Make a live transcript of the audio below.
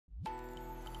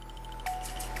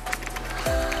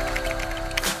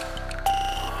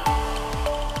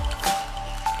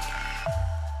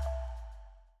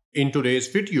In today's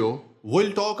video,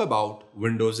 we'll talk about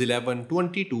Windows 11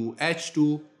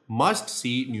 22H2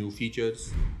 must-see new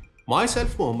features.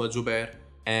 Myself Mohammad Zubair,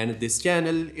 and this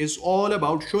channel is all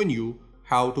about showing you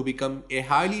how to become a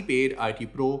highly paid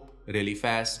IT pro really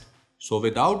fast. So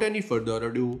without any further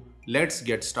ado, let's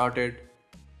get started.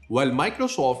 Well,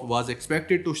 Microsoft was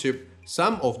expected to ship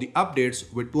some of the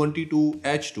updates with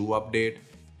 22H2 update,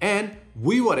 and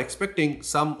we were expecting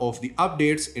some of the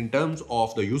updates in terms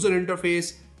of the user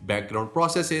interface, background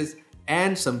processes,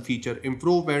 and some feature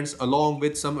improvements along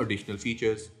with some additional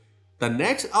features. The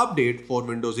next update for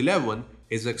Windows 11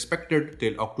 is expected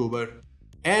till October,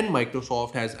 and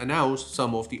Microsoft has announced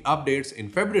some of the updates in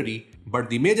February, but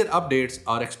the major updates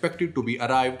are expected to be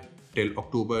arrived till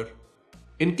October.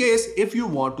 In case if you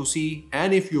want to see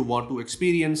and if you want to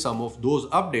experience some of those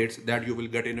updates that you will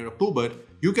get in October,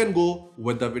 you can go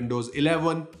with the Windows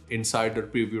 11 Insider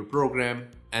Preview program,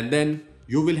 and then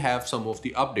you will have some of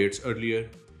the updates earlier.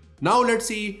 Now let's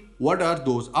see what are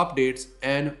those updates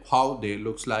and how they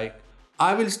looks like.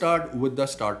 I will start with the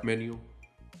Start menu.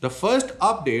 The first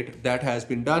update that has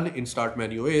been done in Start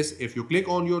menu is if you click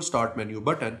on your Start menu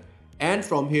button, and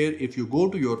from here if you go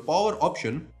to your Power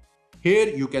option, here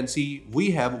you can see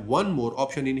we have one more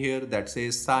option in here that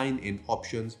says Sign in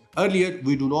Options. Earlier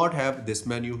we do not have this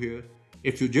menu here.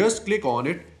 If you just click on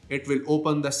it, it will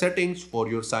open the settings for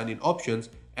your sign in options,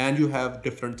 and you have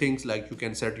different things like you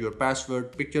can set your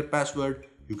password, picture password,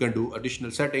 you can do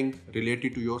additional settings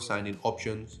related to your sign in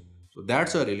options. So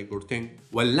that's a really good thing.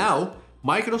 Well, now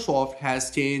Microsoft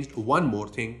has changed one more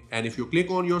thing, and if you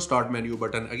click on your Start menu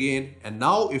button again, and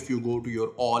now if you go to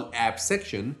your All Apps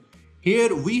section,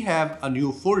 here we have a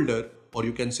new folder, or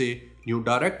you can say new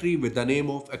directory with the name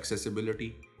of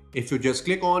Accessibility. If you just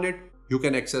click on it, you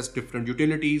can access different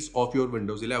utilities of your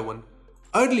Windows 11.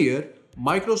 Earlier,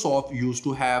 Microsoft used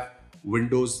to have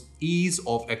Windows Ease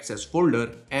of Access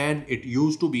folder, and it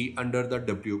used to be under the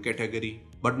W category.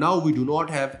 But now we do not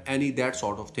have any that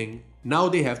sort of thing. Now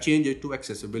they have changed it to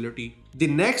Accessibility. The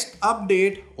next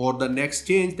update or the next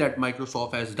change that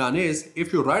Microsoft has done is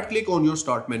if you right click on your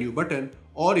Start menu button,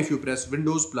 or if you press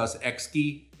Windows plus X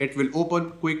key, it will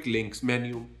open Quick Links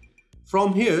menu.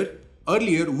 From here,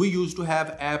 earlier we used to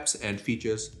have Apps and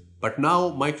Features, but now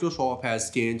Microsoft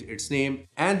has changed its name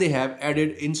and they have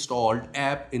added Installed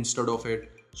App instead of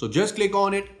it. So just click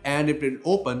on it and it will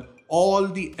open all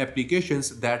the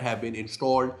applications that have been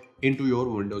installed into your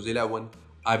Windows 11.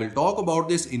 I will talk about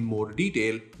this in more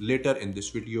detail later in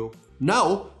this video.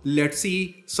 Now let's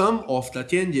see some of the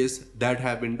changes that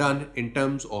have been done in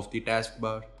terms of the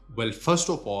taskbar. Well, first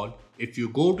of all, if you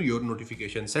go to your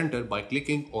notification center by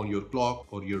clicking on your clock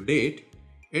or your date,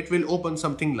 it will open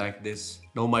something like this.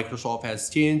 Now Microsoft has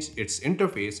changed its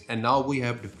interface, and now we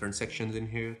have different sections in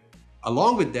here.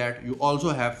 Along with that, you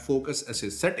also have Focus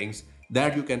Assist settings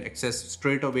that you can access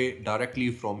straight away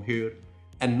directly from here.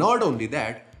 And not only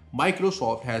that,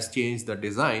 Microsoft has changed the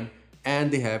design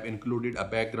and they have included a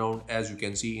background, as you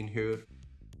can see in here.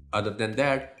 Other than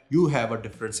that, you have a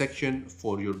different section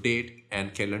for your date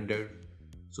and calendar.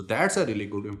 So that's a really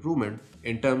good improvement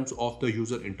in terms of the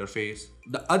user interface.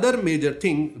 The other major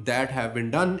thing that have been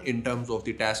done in terms of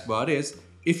the taskbar is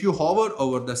if you hover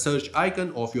over the search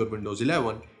icon of your Windows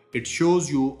 11, it shows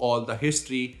you all the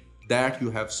history that you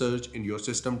have searched in your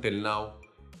system till now.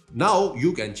 Now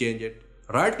you can change it.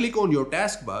 Right click on your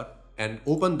taskbar and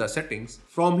open the settings.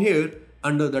 From here,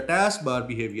 under the taskbar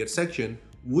behavior section,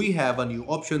 we have a new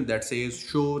option that says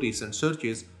show recent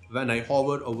searches when I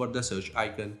hover over the search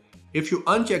icon. If you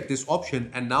uncheck this option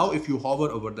and now if you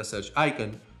hover over the search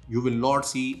icon, you will not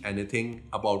see anything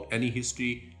about any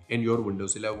history in your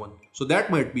Windows 11. So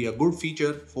that might be a good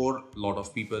feature for a lot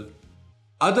of people.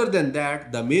 Other than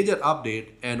that, the major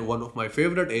update and one of my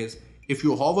favorite is if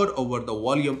you hover over the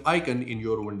volume icon in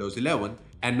your Windows 11,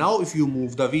 and now if you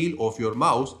move the wheel of your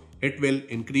mouse, it will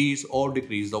increase or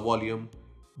decrease the volume.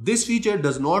 This feature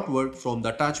does not work from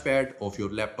the touchpad of your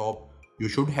laptop. You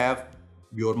should have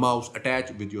your mouse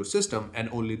attached with your system, and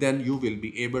only then you will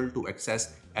be able to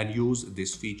access and use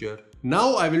this feature.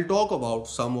 Now I will talk about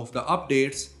some of the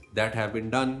updates that have been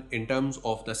done in terms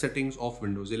of the settings of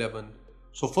Windows 11.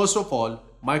 So first of all,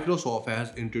 Microsoft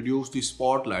has introduced the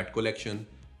Spotlight collection.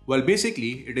 Well,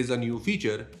 basically it is a new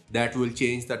feature that will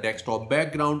change the desktop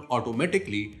background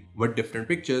automatically with different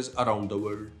pictures around the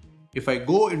world. If I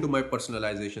go into my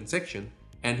personalization section,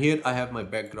 and here I have my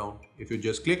background, if you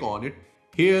just click on it,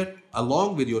 here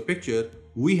along with your picture,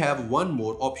 we have one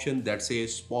more option that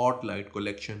says Spotlight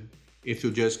collection. If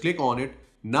you just click on it,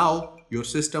 now your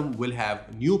system will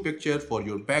have new picture for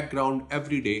your background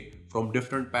every day from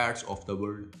different parts of the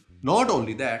world. Not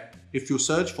only that, if you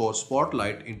search for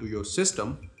Spotlight into your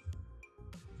system,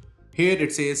 Here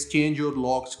it says change your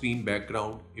lock screen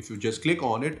background. If you just click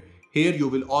on it, here you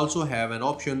will also have an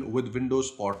option with Windows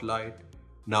Spotlight.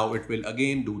 Now it will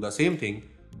again do the same thing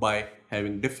by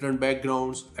having different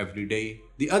backgrounds every day.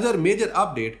 The other major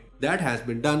update that has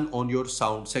been done on your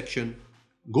sound section.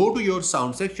 Go to your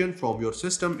sound section from your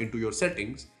system into your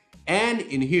settings, and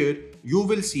in here you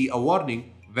will see a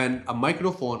warning when a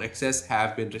microphone access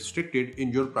have been restricted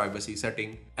in your privacy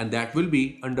setting, and that will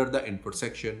be under the input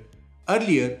section.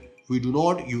 Earlier, we do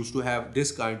not used to have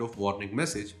this kind of warning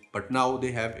message, but now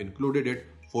they have included it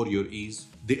for your ease.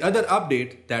 The other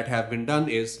update that have been done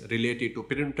is related to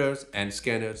printers and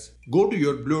scanners. Go to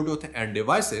your Bluetooth and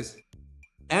devices,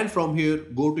 and from here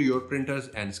go to your printers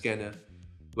and scanner.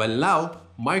 Well, now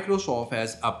Microsoft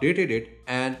has updated it,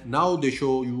 and now they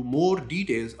show you more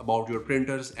details about your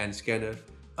printers and scanner.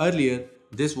 Earlier,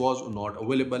 this was not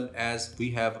available, as we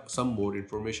have some more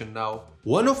information now.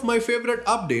 One of my favorite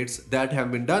updates that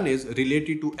have been done is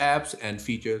related to apps and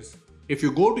features. If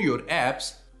you go to your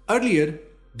apps, earlier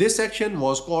this section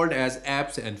was called as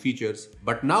apps and features,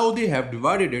 but now they have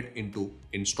divided it into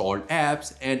installed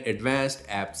apps and advanced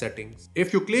app settings.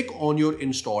 If you click on your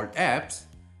installed apps,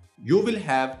 you will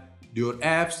have your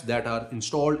apps that are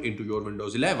installed into your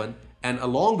Windows 11, and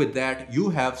along with that you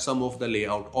have some of the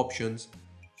layout options.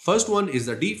 First one is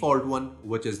the default one,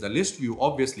 which is the list view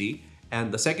obviously,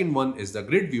 and the second one is the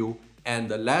grid view, and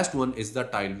the last one is the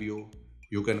tile view.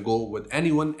 You can go with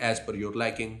any one as per your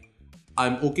liking.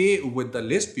 I'm okay with the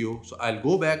list view, so I'll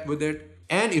go back with it.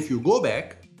 And if you go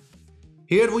back,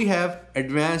 here we have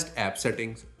advanced app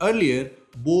settings. Earlier,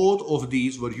 both of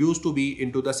these were used to be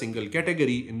into the single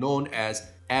category known as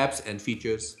apps and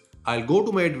features. I'll go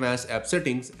to my advanced app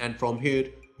settings, and from here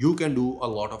you can do a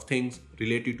lot of things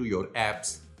related to your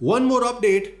apps. One more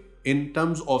update in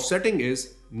terms of setting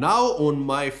is now on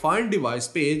my find device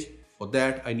page. For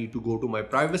that I need to go to my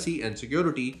privacy and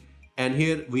security, and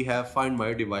here we have find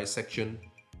my device section.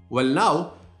 Well,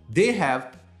 now they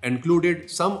have included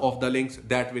some of the links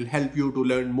that will help you to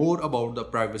learn more about the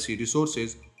privacy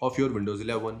resources of your Windows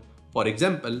 11. For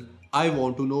example, I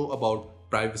want to know about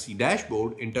privacy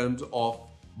dashboard in terms of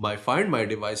my find my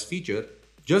device feature.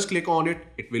 Just click on it,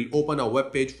 it will open a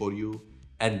web page for you,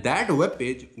 and that web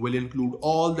page will include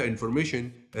all the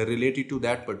information related to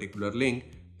that particular link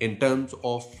in terms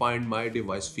of find my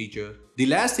device feature. The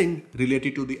last thing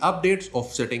related to the updates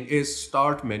of setting is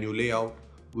start menu layout.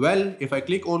 Well, if I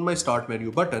click on my start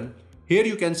menu button, here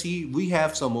you can see we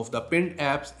have some of the pinned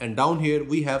apps, and down here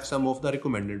we have some of the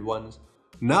recommended ones.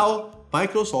 Now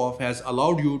Microsoft has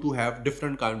allowed you to have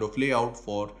different kind of layout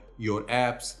for your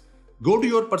apps. Go to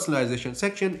your personalization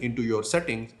section into your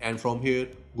settings, and from here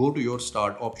go to your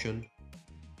start option.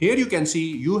 Here you can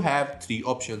see you have three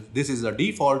options. This is the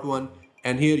default one,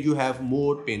 and here you have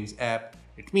more pins app.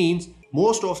 It means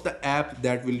most of the app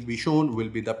that will be shown will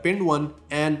be the pinned one,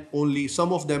 and only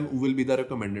some of them will be the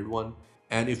recommended one.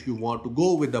 And if you want to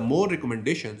go with the more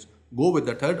recommendations, go with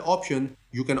the third option.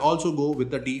 You can also go with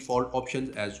the default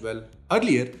options as well.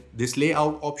 Earlier, this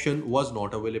layout option was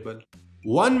not available.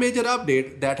 One major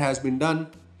update that has been done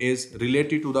is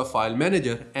related to the file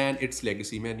manager and its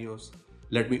legacy menus.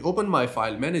 Let me open my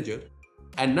file manager,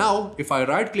 and now if I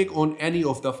right click on any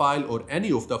of the file or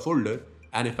any of the folder,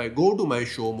 and if I go to my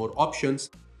show more options,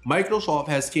 Microsoft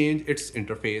has changed its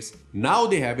interface. Now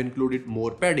they have included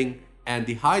more padding, and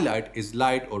the highlight is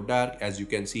light or dark, as you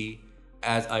can see.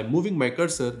 As I'm moving my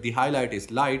cursor, the highlight is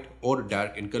light or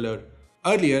dark in color.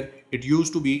 Earlier it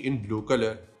used to be in blue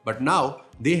color, but now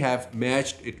they have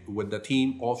matched it with the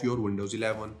theme of your Windows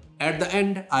 11. At the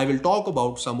end, I will talk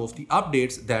about some of the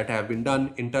updates that have been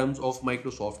done in terms of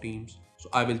Microsoft Teams. So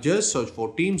I will just search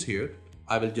for Teams here.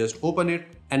 I will just open it,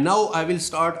 and now I will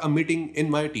start a meeting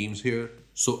in my Teams here.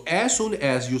 So as soon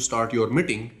as you start your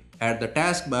meeting, at the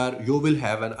taskbar you will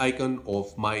have an icon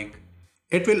of mic.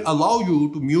 It will allow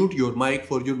you to mute your mic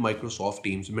for your Microsoft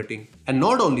Teams meeting. And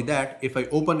not only that, if I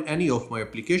open any of my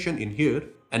application in here,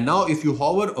 and now if you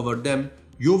hover over them,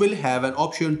 you will have an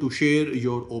option to share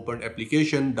your open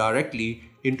application directly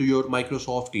into your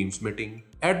Microsoft Teams meeting.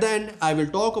 At the end, I will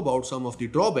talk about some of the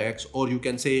drawbacks, or you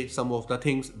can say some of the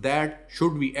things that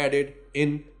should be added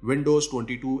in Windows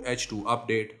 22 H2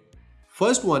 update.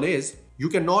 First one is you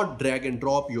cannot drag and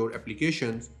drop your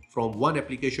applications from one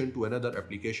application to another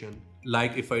application.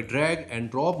 Like if I drag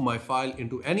and drop my file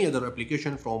into any other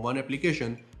application from one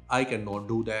application, I cannot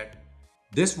do that.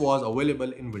 This was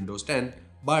available in Windows 10,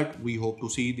 but we hope to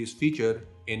see this feature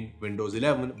in Windows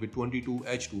 11 with 22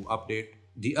 H2 update.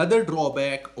 The other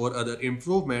drawback or other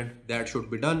improvement that should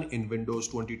be done in Windows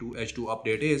 22 H2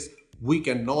 update is we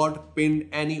cannot pin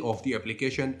any of the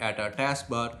application at our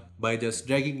taskbar by just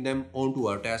dragging them onto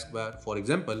our taskbar. For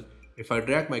example, if I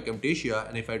drag my Camtasia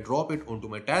and if I drop it onto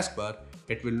my taskbar,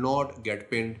 it will not get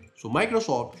pinned. So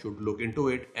Microsoft should look into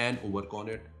it and work on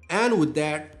it. And with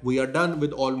that, we are done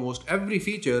with almost every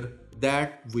feature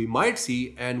that we might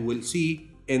see and will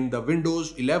see in the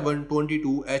Windows 11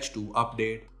 22 H2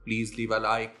 update. Please leave a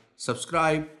like,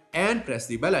 subscribe and press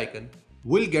the bell icon.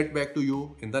 We'll get back to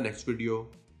you in the next video.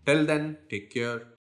 Till then, take care.